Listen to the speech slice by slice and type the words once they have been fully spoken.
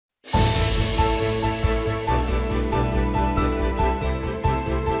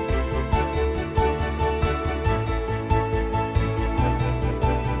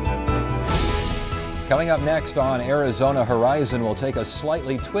Coming up next on Arizona Horizon, we'll take a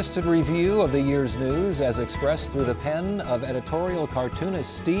slightly twisted review of the year's news as expressed through the pen of editorial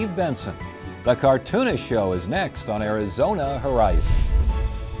cartoonist Steve Benson. The Cartoonist Show is next on Arizona Horizon.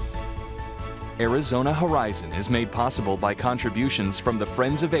 Arizona Horizon is made possible by contributions from the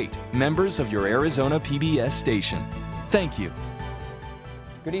Friends of Eight, members of your Arizona PBS station. Thank you.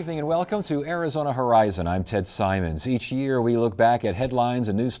 Good evening and welcome to Arizona Horizon. I'm Ted Simons. Each year we look back at headlines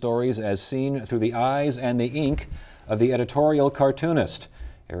and news stories as seen through the eyes and the ink of the editorial cartoonist.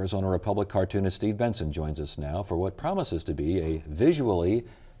 Arizona Republic cartoonist Steve Benson joins us now for what promises to be a visually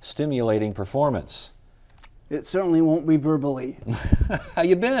stimulating performance. It certainly won't be verbally. How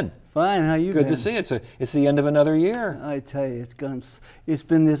you been? Fine, how you been? Good to see you. It's the end of another year. I tell you, it's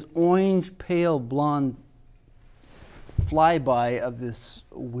been this orange, pale, blonde flyby of this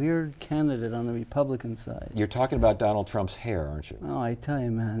weird candidate on the Republican side. You're talking about Donald Trump's hair, aren't you? Oh, I tell you,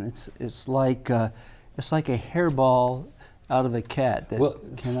 man, it's like a hairball out of a cat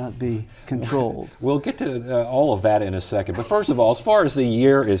that cannot be controlled. We'll get to all of that in a second. But first of all, as far as the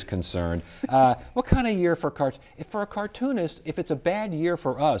year is concerned, what kind of year for a cartoonist? If it's a bad year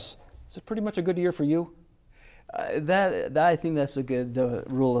for us, is it pretty much a good year for you? I think that's a good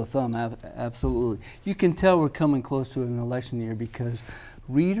rule of thumb, absolutely. You can tell we're coming close to an election year because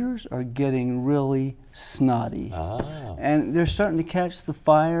readers are getting really snotty. And they're starting to catch the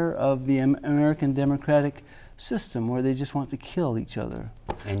fire of the American democratic system where they just want to kill each other.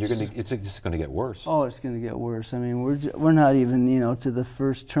 And it's just going to get worse. Oh, it's going to get worse. I mean, we're not even, to the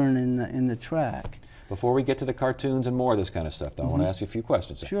first turn in the track. Before we get to the cartoons and more of this kind of stuff, though, I want to ask you a few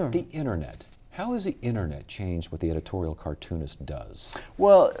questions. Sure. The Internet. How has the Internet changed what the editorial cartoonist does?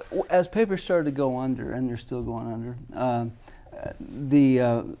 Well, as papers started to go under, and they're still going under,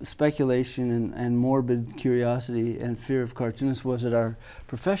 the speculation and morbid curiosity and fear of cartoonists was that our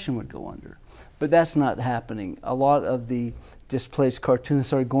profession would go under. But that's not happening. A lot of the displaced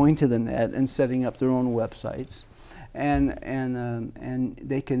cartoonists are going to the net and setting up their own websites. And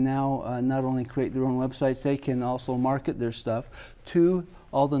they can now not only create their own websites, they can also market their stuff to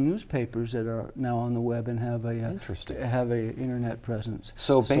all the newspapers that are now on the web and have a internet presence.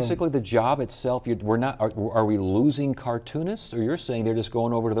 So basically, the job itself, are we losing cartoonists, or you're saying they're just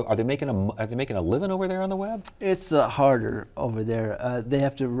going over to the? Are they making a living over there on the web? It's harder over there. They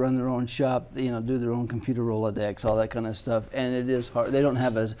have to run their own shop, do their own computer Rolodex, all that kind of stuff, and it is hard. They don't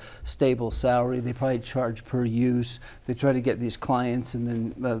have a stable salary. They probably charge per use. They try to get these clients and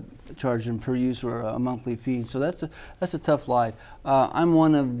then charge them per use or a monthly fee. So that's a tough life. I'm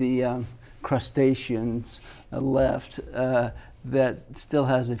one of the crustaceans left that still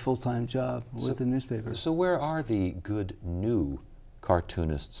has a full-time job with the newspaper. So where are the good new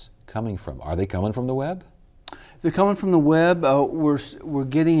cartoonists coming from? Are they coming from the web? They're coming from the web. We're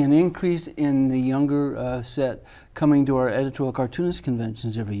getting an increase in the younger set coming to our editorial cartoonist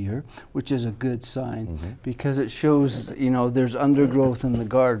conventions every year, which is a good sign because it shows there's undergrowth in the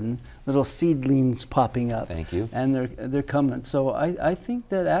garden, little seedlings popping up. Thank you. And they're coming. So I think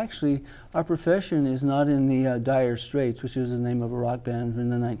that actually our profession is not in the dire straits, which was the name of a rock band in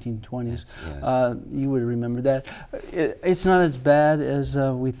the 1920s. Yes. You would remember that. It's not as bad as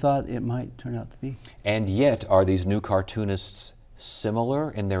we thought it might turn out to be. And yet, are these new cartoonists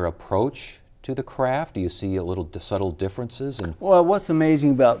similar in their approach to the craft? Do you see a little subtle differences? Well, what's amazing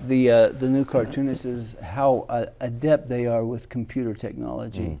about the new cartoonists is how adept they are with computer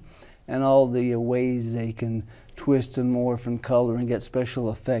technology and all the ways they can twist and morph and color and get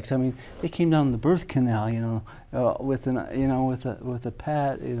special effects. I mean, they came down the birth canal, with a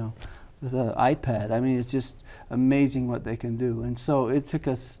pad, with an iPad. I mean, it's just amazing what they can do. And so it took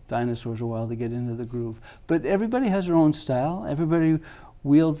us dinosaurs a while to get into the groove. But everybody has their own style. Everybody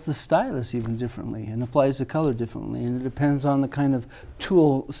wields the stylus even differently and applies the color differently. And it depends on the kind of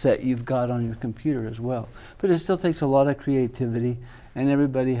tool set you've got on your computer as well. But it still takes a lot of creativity, and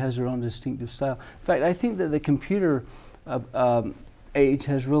everybody has their own distinctive style. In fact, I think that the computer age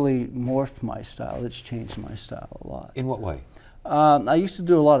has really morphed my style. It's changed my style a lot. In what way? I used to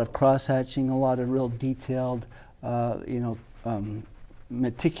do a lot of cross-hatching, a lot of real detailed,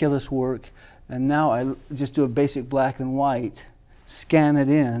 meticulous work, and now I just do a basic black and white, scan it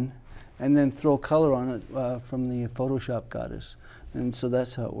in, and then throw color on it from the Photoshop goddess. And so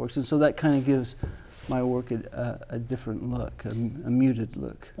that's how it works. And so that kind of gives my work a different look, a muted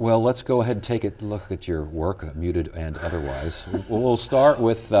look. Well, let's go ahead and take a look at your work, muted and otherwise. We'll start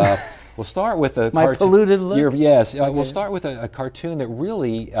with we'll start with a my polluted look. Yes, okay. We'll start with a cartoon that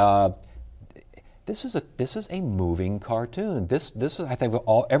really. This is a moving cartoon. This is, I think,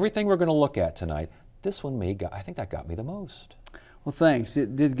 everything we're going to look at tonight. This one I think that got me the most. Well, thanks.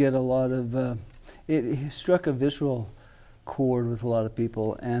 It did get a lot of, it struck a visceral chord with a lot of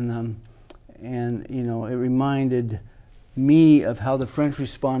people, and you know, it reminded me of how the French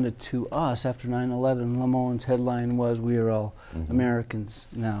responded to us after 9/11. Le Monde's headline was, "We are all Americans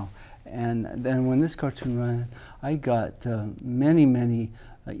now." And then when this cartoon ran, I got many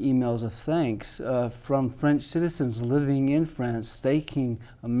emails of thanks from French citizens living in France, thanking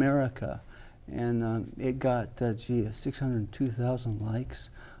America. And it got, 602,000 likes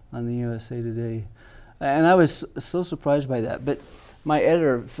on the USA Today. And I was so surprised by that. But my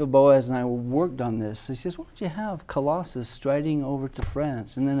editor, Phil Boaz, and I worked on this. He says, why don't you have Colossus striding over to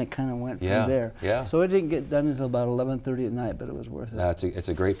France? And then it kind of went from there. Yeah. So it didn't get done until about 11:30 at night, but it was worth it. It's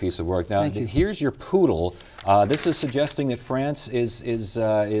a great piece of work. Now, here's your poodle. This is suggesting that France is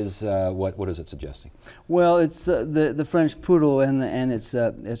what is it suggesting? Well, it's the French poodle, and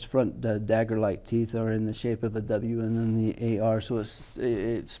its front dagger-like teeth are in the shape of a W, and then the AR, so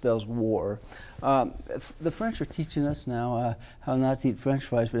it spells war. The French are teaching us now how not to eat French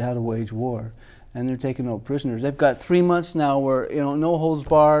fries, but how to wage war. And they're taking no prisoners. They've got 3 months now where, you know, no holds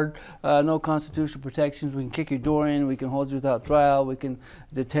barred, no constitutional protections. We can kick your door in, we can hold you without trial, we can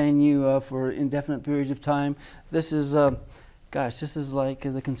detain you for indefinite periods of time. This is, gosh, this is like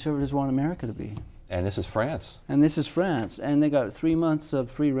the conservatives want America to be. And this is France. And this is France. And they got 3 months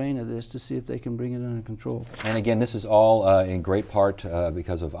of free reign of this to see if they can bring it under control. And again, this is all in great part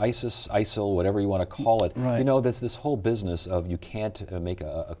because of ISIS, ISIL, whatever you want to call it. Right. You know, there's this whole business of you can't make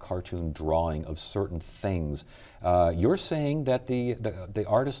a cartoon drawing of certain things. You're saying that the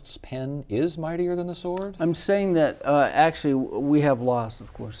artist's pen is mightier than the sword? I'm saying that actually we have lost,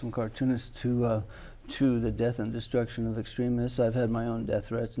 of course, some cartoonists to the death and destruction of extremists. I've had my own death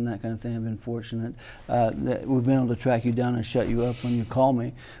threats and that kind of thing. I've been fortunate that we've been able to track you down and shut you up when you call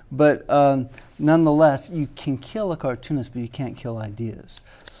me. But nonetheless, you can kill a cartoonist, but you can't kill ideas.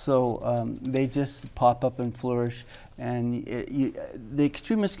 So they just pop up and flourish. And the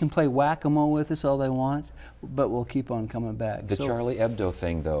extremists can play whack-a-mole with us all they want, but we'll keep on coming back. The Charlie Hebdo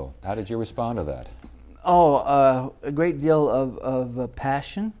thing, though, how did you respond to that? Oh, a great deal of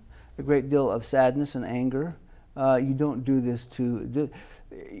passion. A great deal of sadness and anger. You don't do this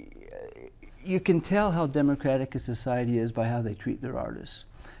you can tell how democratic a society is by how they treat their artists.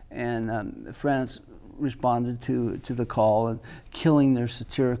 And France responded to the call, and killing their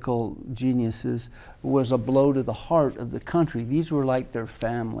satirical geniuses was a blow to the heart of the country. These were like their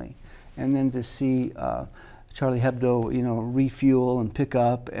family. And then to see Charlie Hebdo, you know, refuel and pick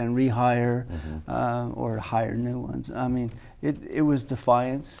up and rehire or hire new ones. I mean, it was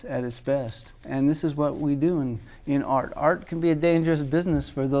defiance at its best. And this is what we do in art. Art can be a dangerous business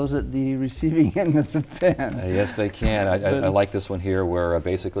for those at the receiving end of the pen. Yes, they can. I like this one here where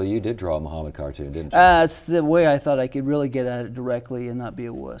basically you did draw a Muhammad cartoon, didn't you? It's the way I thought I could really get at it directly and not be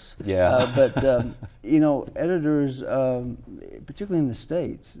a wuss. Yeah. But, you know, editors, particularly in the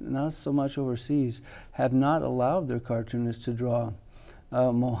States, not so much overseas, have not allowed their cartoonists to draw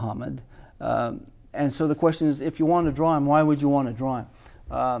Muhammad. And so the question is, if you want to draw him, why would you want to draw him?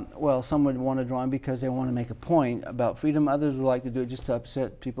 Well, some would want to draw him because they want to make a point about freedom. Others would like to do it just to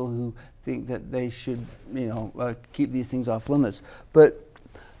upset people who think that they should, you know, keep these things off limits. But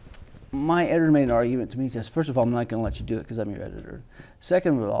my editor made an argument to me. He says, first of all, I'm not going to let you do it because I'm your editor.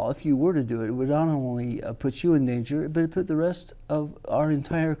 Second of all, if you were to do it, it would not only put you in danger, but it put the rest of our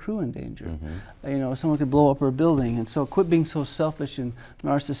entire crew in danger. You know, someone could blow up our building. And so quit being so selfish and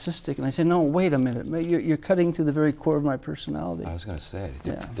narcissistic. And I said, no, wait a minute. You're cutting to the very core of my personality. I was going to say,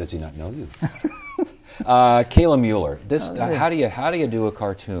 does he not know you? Kayla Mueller, how do you do a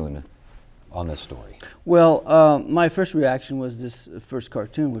cartoon on this story? Well, my first reaction was this first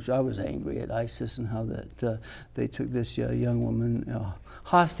cartoon, which I was angry at ISIS and how that they took this young woman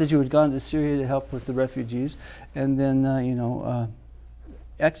hostage who had gone to Syria to help with the refugees, and then you know,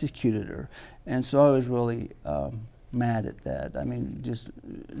 executed her. And so I was really mad at that. I mean, just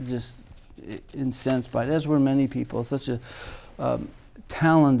incensed by it, as were many people. Such a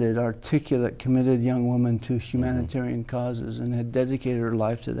talented, articulate, committed young woman to humanitarian causes, and had dedicated her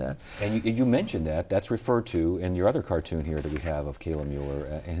life to that. And you mentioned that's referred to in your other cartoon here that we have of Kayla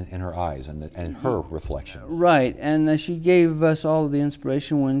Mueller in her eyes and her reflection. Right, and she gave us all of the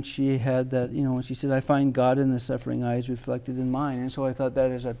inspiration when she had that, you know, when she said, I find God in the suffering eyes reflected in mine. And so I thought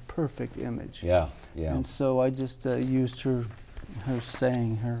that is a perfect image. Yeah, yeah. And so I just used her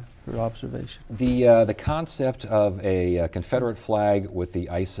saying, her observation. The concept of a Confederate flag with the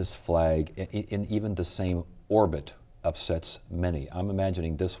ISIS flag in even the same orbit upsets many. I'm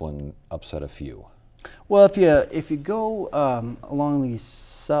imagining this one upset a few. Well, if you go along the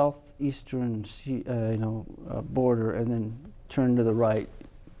southeastern border and then turn to the right,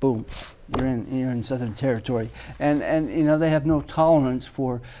 boom, you're in Southern territory. And you know, they have no tolerance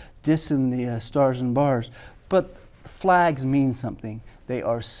for dissing the stars and bars. But flags mean something. They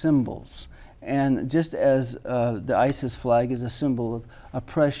are symbols. And just as the ISIS flag is a symbol of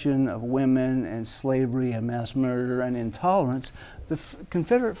oppression of women and slavery and mass murder and intolerance, the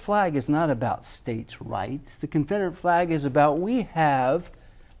Confederate flag is not about states' rights. The Confederate flag is about we have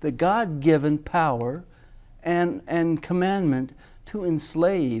the God-given power and commandment to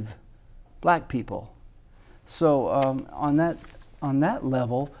enslave black people. So on that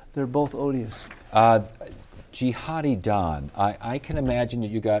level, they're both odious. Jihadi Don, I can imagine that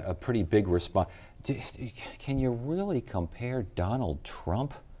you got a pretty big response. Can you really compare Donald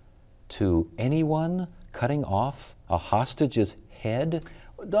Trump to anyone cutting off a hostage's head?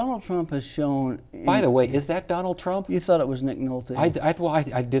 Donald Trump has shown... By the way, is that Donald Trump? You thought it was Nick Nolte. I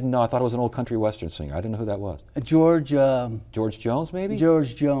didn't know. I thought it was an old country western singer. I didn't know who that was. George Jones, maybe?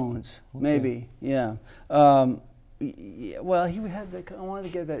 George Jones, okay. Maybe, yeah. Well, he had I wanted to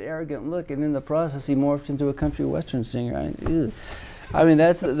get that arrogant look, and in the process, he morphed into a country western singer. I mean,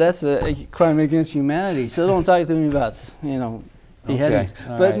 that's a crime against humanity. So don't talk to me about, you know, beheadings.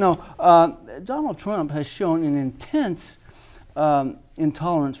 Okay. But right. No, Donald Trump has shown an intense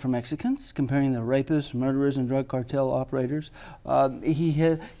intolerance for Mexicans, comparing the rapists, murderers, and drug cartel operators.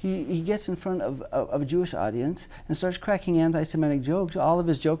 He gets in front of a Jewish audience and starts cracking anti-Semitic jokes. All of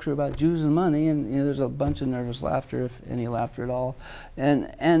his jokes are about Jews and money, and you know, there's a bunch of nervous laughter, if any laughter at all.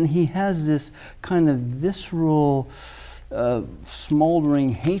 And he has this kind of visceral,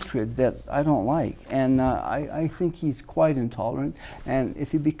 smoldering hatred that I don't like. And I think he's quite intolerant. And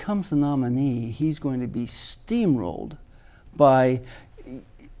if he becomes the nominee, he's going to be steamrolled by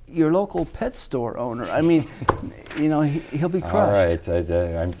your local pet store owner. I mean, you know, he'll be crushed. All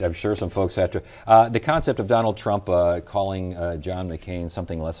right, I'm sure some folks have to. The concept of Donald Trump calling John McCain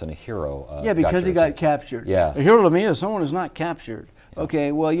something less than a hero. Yeah, because he got captured. Yeah. A hero to me is someone who's not captured. Yeah.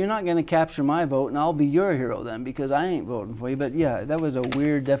 Okay, well, you're not going to capture my vote, and I'll be your hero then, because I ain't voting for you. But yeah, that was a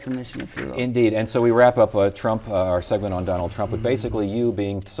weird definition of hero. Indeed, and so we wrap up Trump, our segment on Donald Trump, with basically you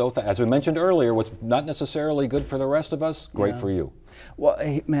being so, as we mentioned earlier, what's not necessarily good for the rest of us, great for you. Well,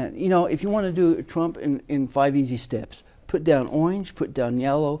 hey, man, you know, if you want to do Trump in 5 easy steps, put down orange, put down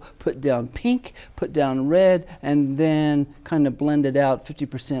yellow, put down pink, put down red, and then kind of blend it out,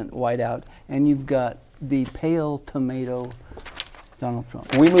 50% white out, and you've got the pale tomato Donald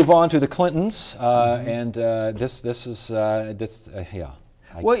Trump. We move on to the Clintons, and this is, yeah.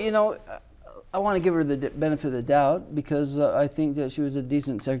 Well, you know, I want to give her the benefit of the doubt because I think that she was a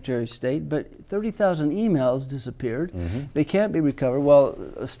decent Secretary of State, but 30,000 emails disappeared. They can't be recovered. Well,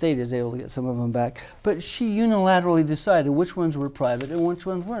 a state is able to get some of them back, but she unilaterally decided which ones were private and which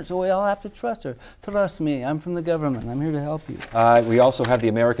ones weren't, so we all have to trust her. Trust me, I'm from the government. I'm here to help you. We also have the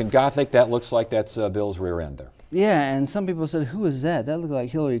American Gothic. That looks like that's Bill's rear end there. Yeah, and some people said, who is that? That looked like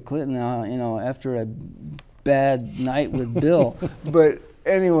Hillary Clinton, you know, after a bad night with Bill. But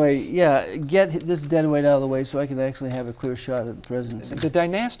anyway, yeah, get this deadweight out of the way so I can actually have a clear shot at the presidency. The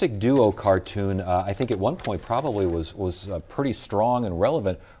dynastic duo cartoon, I think at one point probably was pretty strong and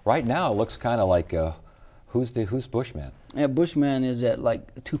relevant. Right now it looks kind of like, who's Bushman? Yeah, Bushman is at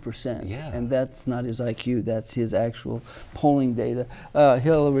like 2%, yeah. And that's not his IQ, that's his actual polling data.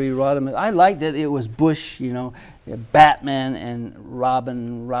 Hillary Rodham, I liked that it was Bush, you know, Batman and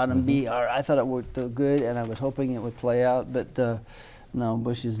Rodham. I thought it worked good, and I was hoping it would play out, but no,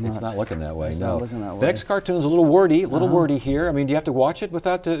 Bush is not. It's not looking that way, it's no. Not looking that way. The next cartoon's a little wordy, wordy here. I mean, do you have to watch it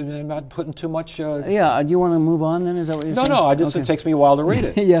without not putting too much? Yeah, do you want to move on then? Is that what you're saying? No, it takes me a while to read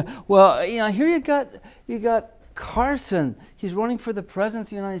it. Yeah, well, you know, here you got Carson. He's running for the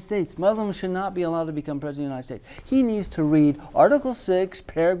presidency of the United States. Muslims should not be allowed to become president of the United States. He needs to read Article 6,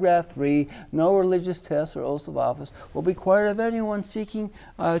 Paragraph 3, no religious tests or oaths of office will be required of anyone seeking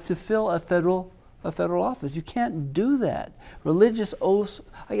to fill a federal office. You can't do that. Religious oaths,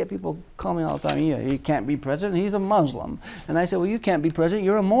 I get people call me all the time, yeah, he can't be president, he's a Muslim. And I say, well, you can't be president,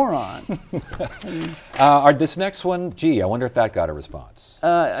 you're a moron. This next one, gee, I wonder if that got a response.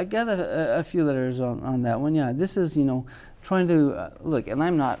 I got a few letters on that one, yeah. This is, you know, trying to, look, and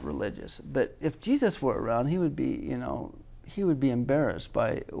I'm not religious, but if Jesus were around, he would be, you know, he would be embarrassed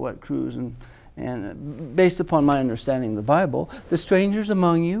by what Cruz and based upon my understanding of the Bible, the strangers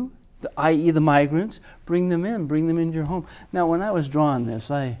among you, i.e. the migrants, bring them into your home. Now, when I was drawing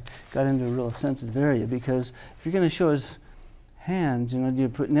this, I got into a real sensitive area because if you're going to show his hands, you know, do you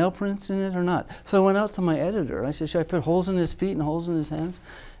put nail prints in it or not? So I went out to my editor. I said, should I put holes in his feet and holes in his hands?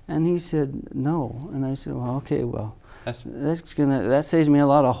 And he said, no. And I said, well, okay, well, that saves me a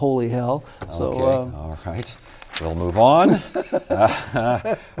lot of holy hell. Okay, So, all right. We'll move on.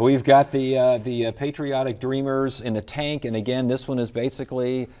 We've got the patriotic dreamers in the tank, and again, this one is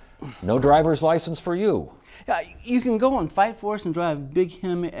basically no driver's license for you. You can go and fight for us and drive big,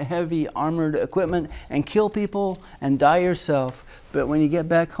 heavy, armored equipment and kill people and die yourself, but when you get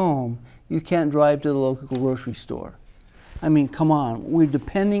back home, you can't drive to the local grocery store. I mean, come on. We're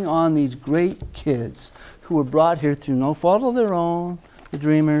depending on these great kids who were brought here through no fault of their own, the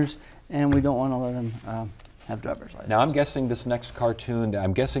dreamers, and we don't want to let them have driver's license. Now, I'm guessing this next cartoon,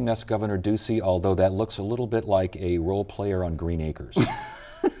 I'm guessing that's Governor Ducey, although that looks a little bit like a role player on Green Acres.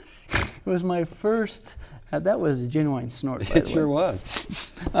 It was my first, that was a genuine snort, by the way. It sure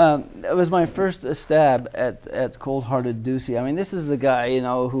was. It was my first stab at cold-hearted Ducey. I mean, this is the guy, you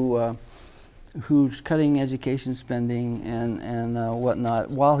know, who's cutting education spending and whatnot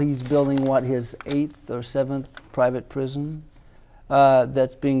while he's building, what, his 8th or 7th private prison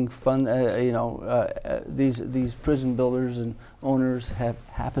that's being funded. You know, these prison builders and owners have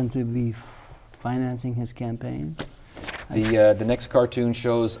happened to be financing his campaign. The next cartoon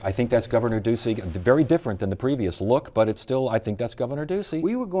shows, I think that's Governor Ducey, very different than the previous look, but it's still, I think that's Governor Ducey.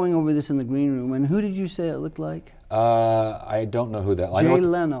 We were going over this in the green room, and who did you say it looked like? I don't know who that. Jay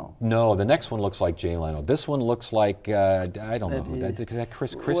Leno. No, the next one looks like Jay Leno. This one looks like I don't know who that is. Is that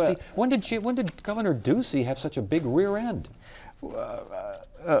Chris Christie? When did Governor Ducey have such a big rear end? Well,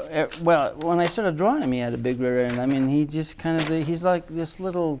 when I started drawing him, he had a big rear end. I mean, he just kind of, he's like this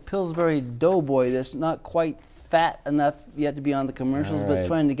little Pillsbury doughboy that's not quite fat enough yet to be on the commercials, but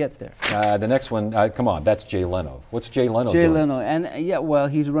trying to get there. The next one, come on, that's Jay Leno. What's Jay Leno doing? Jay Leno, and yeah, well,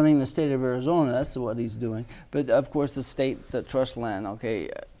 he's running the state of Arizona. That's what he's doing. But of course, the state trust land. Okay,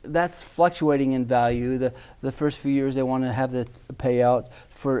 that's fluctuating in value. The first few years, they want to have the payout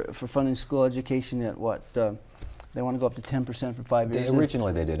for funding school education at what? They want to go up to 10% for 5 years.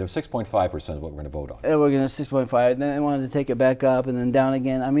 Originally they did. It was 6.5% is what we're going to vote on. We're going to 6.5. Then they wanted to take it back up and then down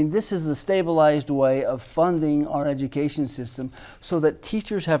again. I mean, this is the stabilized way of funding our education system so that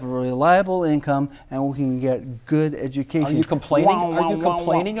teachers have a reliable income and we can get good education. Are you complaining? Are you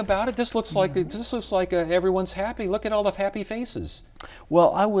complaining about it? This looks like everyone's happy. Look at all the happy faces.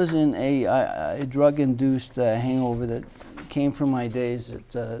 Well, I was in a drug-induced hangover that came from my days at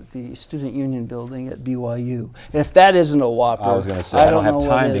the Student Union building at BYU. If that isn't a whopper, I was going to say, I don't have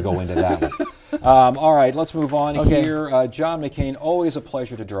time to go into that one. All right, let's move on here. John McCain, always a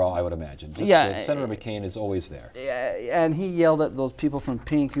pleasure to draw, I would imagine. Senator McCain is always there. Yeah, and he yelled at those people from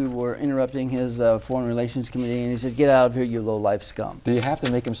Pink who were interrupting his Foreign Relations Committee, and he said, "Get out of here, you low-life scum." Do you have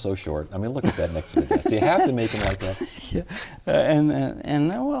to make him so short? I mean, look at that next to the desk. Do you have to make him like that? Yeah, and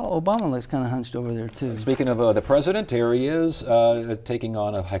well, Obama looks kind of hunched over there, too. Speaking of the president, here he is taking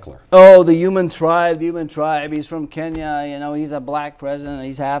on a heckler. Oh, the human tribe, the human tribe. He's from Kenya, you know, he's a black president,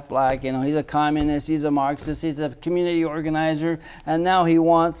 he's half black, you know, he's a communist, he's a Marxist, he's a community organizer, and now he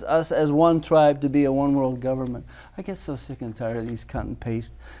wants us as one tribe to be a one world government. I get so sick and tired of these cut and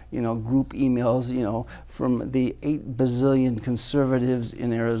paste, you know, group emails, you know, from the 8 bazillion conservatives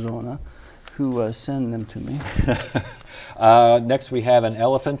in Arizona who send them to me. Next we have an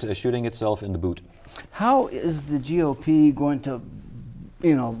elephant shooting itself in the boot. How is the GOP going to,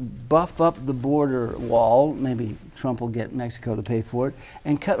 you know, buff up the border wall? Maybe Trump will get Mexico to pay for it,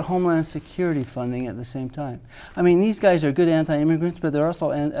 and cut Homeland Security funding at the same time. I mean, these guys are good anti-immigrants, but they're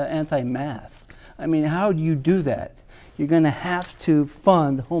also anti-math. I mean, how do you do that? You're going to have to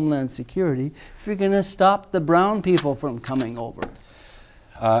fund Homeland Security if you're going to stop the brown people from coming over.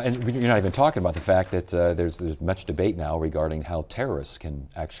 And you're not even talking about the fact that there's much debate now regarding how terrorists can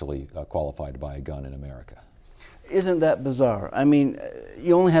actually qualify to buy a gun in America. Isn't that bizarre? I mean,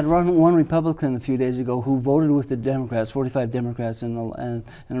 you only had one Republican a few days ago who voted with the Democrats, 45 Democrats and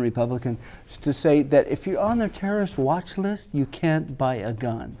a Republican, to say that if you're on their terrorist watch list, you can't buy a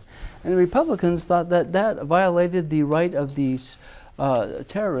gun. And the Republicans thought that that violated the right of these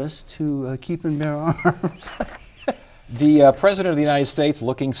terrorists to keep and bear arms. The President of the United States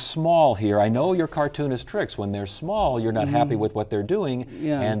looking small here. I know your cartoonist tricks. When they're small, you're not happy with what they're doing.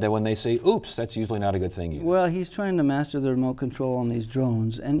 Yeah. And when they say, oops, that's usually not a good thing either. Well, he's trying to master the remote control on these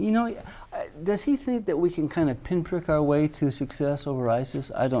drones. And, you know, does he think that we can kind of pinprick our way to success over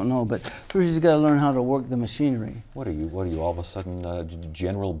ISIS? I don't know. But first he's got to learn how to work the machinery. What are you all of a sudden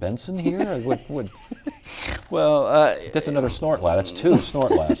General Benson here? what? Well, that's another snort laugh. That's 2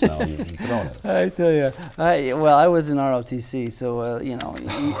 snort laughs now you've thrown at us. I tell you. Well, I was in ROTC, so, you know,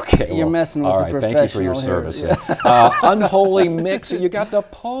 you're messing with the professional. Thank you for your service. Yeah. Unholy mix. You got the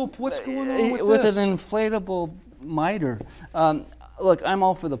Pope. What's going on with this? With an inflatable miter. look, I'm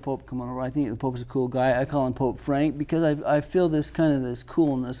all for the Pope coming over. I think the Pope's a cool guy. I call him Pope Frank because I feel this kind of this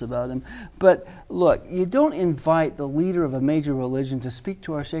coolness about him. But look, you don't invite the leader of a major religion to speak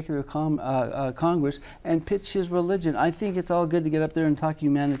to our secular Congress and pitch his religion. I think it's all good to get up there and talk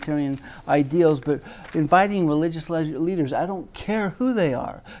humanitarian ideals, but inviting religious leaders, I don't care who they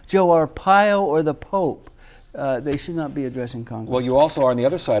are, Joe Arpaio or the Pope. They should not be addressing Congress. Well, you also are on the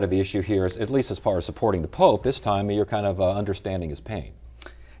other side of the issue here, at least as far as supporting the Pope. This time you're kind of understanding his pain.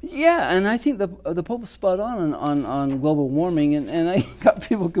 Yeah, and I think the Pope is spot on global warming, and I got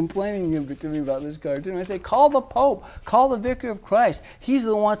people complaining to me about this cartoon. I say, call the Pope, call the Vicar of Christ. He's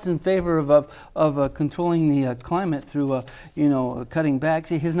the one that's in favor of controlling the climate through, cutting back.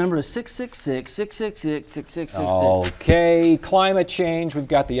 See, his number is 666-666-6666. Okay, climate change. We've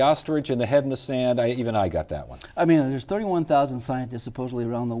got the ostrich and the head in the sand. Even I got that one. I mean, there's 31,000 scientists supposedly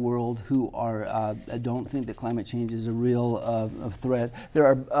around the world who don't think that climate change is a real threat.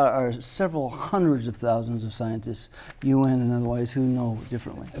 There are several hundreds of thousands of scientists, UN and otherwise, who know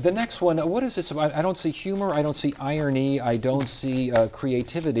differently. The next one, what is this about? I don't see humor, I don't see irony, I don't see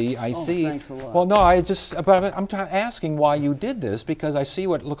creativity. I see. Thanks a lot. Well, no, but I'm asking why you did this, because I see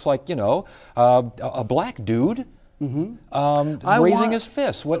what looks like, a black dude. Raising his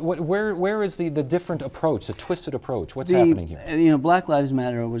fist. Where is the different approach, the twisted approach? What's happening here? Black Lives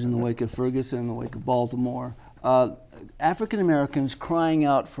Matter was in the wake of Ferguson, in the wake of Baltimore. African Americans crying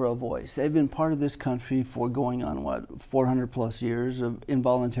out for a voice. They've been part of this country for going on, 400 plus years,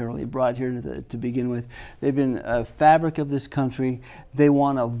 involuntarily brought here to begin with. They've been a fabric of this country. They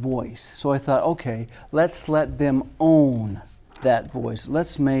want a voice. So I thought, okay, let's let them own that voice.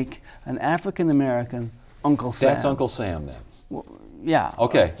 Let's make an African American Uncle Sam. That's Uncle Sam then. Well, yeah.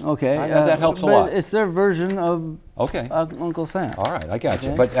 Okay. Okay. That helps a lot. It's their version of Uncle Sam. All right, I got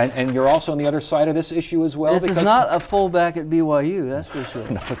you. But and you're also on the other side of this issue as well. This is not a fullback at BYU, that's for sure.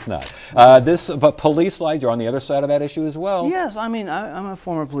 No, it's not. But police lives, you're on the other side of that issue as well. Yes, I mean, I'm a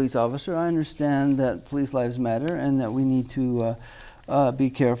former police officer. I understand that police lives matter and that we need to be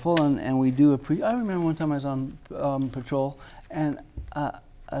careful, and we do appreciate. I remember one time I was on patrol, and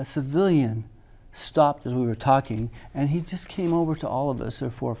a civilian stopped as we were talking, and he just came over to all of us, there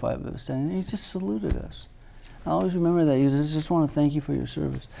were 4 or 5 of us, and he just saluted us. I always remember that. He says, I just want to thank you for your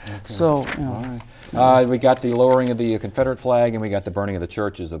service. Okay. So, All right. We got the lowering of the Confederate flag, and we got the burning of the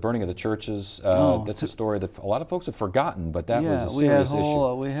churches. The burning of the churches, that's a story that a lot of folks have forgotten, but that was a serious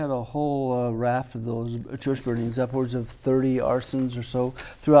issue. We had a whole raft of those church burnings, upwards of 30 arsons or so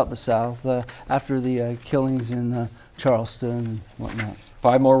throughout the South after the killings in Charleston and whatnot.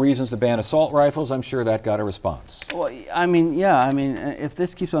 5 more reasons to ban assault rifles. I'm sure that got a response. Well, I mean, yeah. I mean, if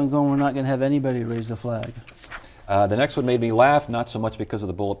this keeps on going, we're not going to have anybody raise the flag. The next one made me laugh, not so much because of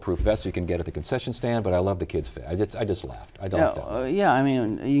the bulletproof vest you can get at the concession stand, but I love the kids' fit. I just laughed. I don't like that. Yeah, I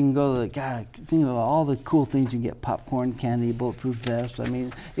mean, you can go to think of all the cool things you can get: popcorn, candy, bulletproof vest. I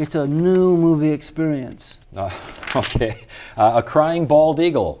mean, it's a new movie experience. Okay. A crying bald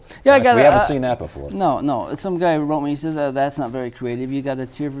eagle. Yeah, we haven't seen that before. No. Some guy wrote me, he says, that's not very creative. You got a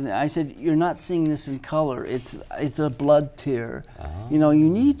tear from the... I said, you're not seeing this in color. It's a blood tear. You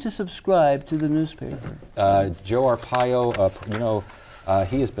need to subscribe to the newspaper. Joe Arpaio,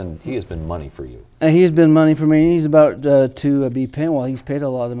 he has been money for you. He has been money for me. He's about to be paid. Well, he's paid a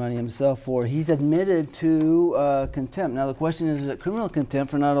lot of money himself for. He's admitted to contempt. Now the question is it criminal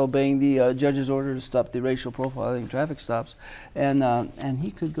contempt for not obeying the judge's order to stop the racial profiling traffic stops, and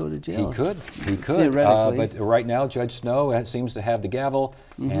he could go to jail. He could. Theoretically. But right now, Judge Snow seems to have the gavel,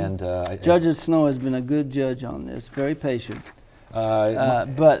 and Judge Snow has been a good judge on this. Very patient,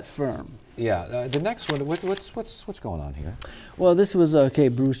 but firm. Yeah, the next one. What's going on here? Well, this was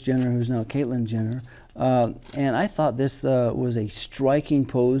Bruce Jenner, who's now Caitlyn Jenner, and I thought this was a striking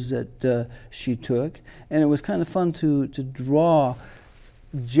pose that she took, and it was kind of fun to draw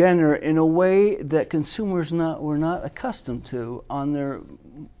Jenner in a way that consumers were not accustomed to on their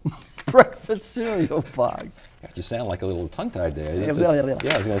breakfast cereal box. You sound like a little tongue-tied there. Yeah, I was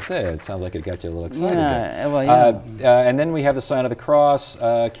going to say, it sounds like it got you a little excited there. Well, yeah. And then we have the sign of the cross,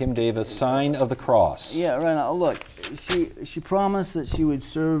 Kim Davis, sign of the cross. Yeah, right now, look, she promised that she would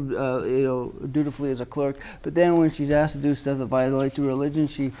serve, dutifully as a clerk, but then when she's asked to do stuff that violates her religion,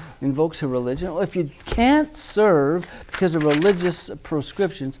 she invokes her religion. Well, if you can't serve because of religious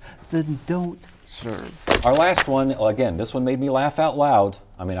prescriptions, then don't serve. Our last one, again, this one made me laugh out loud.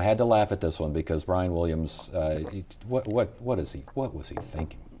 I mean, I had to laugh at this one because Brian Williams, what was he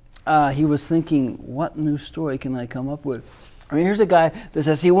thinking? He was thinking, what new story can I come up with? I mean, here's a guy that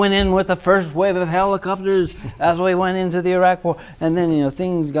says he went in with the first wave of helicopters as we went into the Iraq War. And then, you know,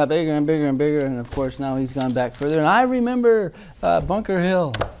 things got bigger and bigger and bigger. And, of course, now he's gone back further. And I remember Bunker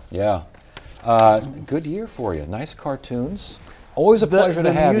Hill. Yeah. Good year for you. Nice cartoons. Always a pleasure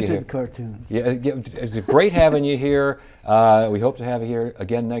to have you here. Cartoons. Yeah, it's great having you here. We hope to have you here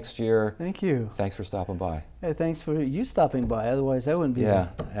again next year. Thank you. Thanks for stopping by. Hey, thanks for you stopping by. Otherwise, I wouldn't be Yeah,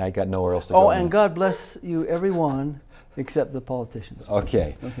 here. I got nowhere else to go. Oh, and God bless you, everyone, except the politicians.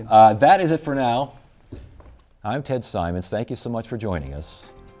 Okay. That is it for now. I'm Ted Simons. Thank you so much for joining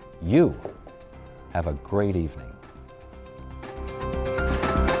us. You have a great evening.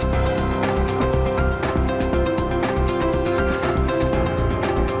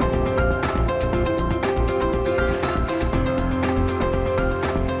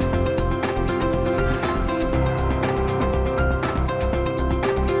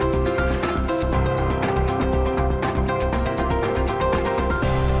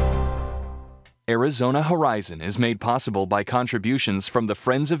 Arizona Horizon is made possible by contributions from the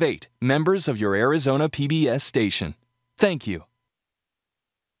Friends of 8, members of your Arizona PBS station. Thank you.